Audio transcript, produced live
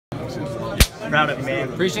Proud of you, man.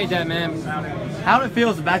 Appreciate that, man. How did it feel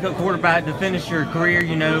as a backup quarterback to finish your career,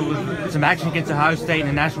 you know, with some action against Ohio State and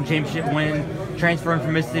a national championship win, transferring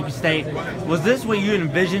from Mississippi State? Was this what you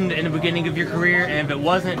envisioned in the beginning of your career? And if it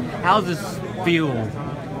wasn't, how does this feel,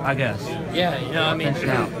 I guess? Yeah, you know, I mean,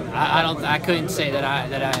 I couldn't say that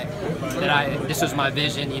this was my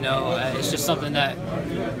vision. You know, it's just something that,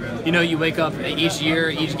 you know, you wake up each year,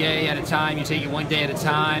 each day at a time. You take it one day at a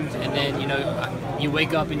time, and then, you know, you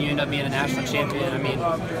wake up and you end up being a national champion. I mean,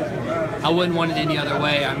 I wouldn't want it any other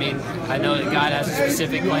way. I mean, I know that God has a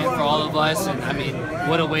specific plan for all of us, and I mean,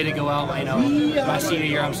 what a way to go out. You know, my senior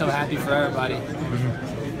year, I'm so happy for everybody.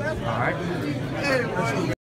 All right.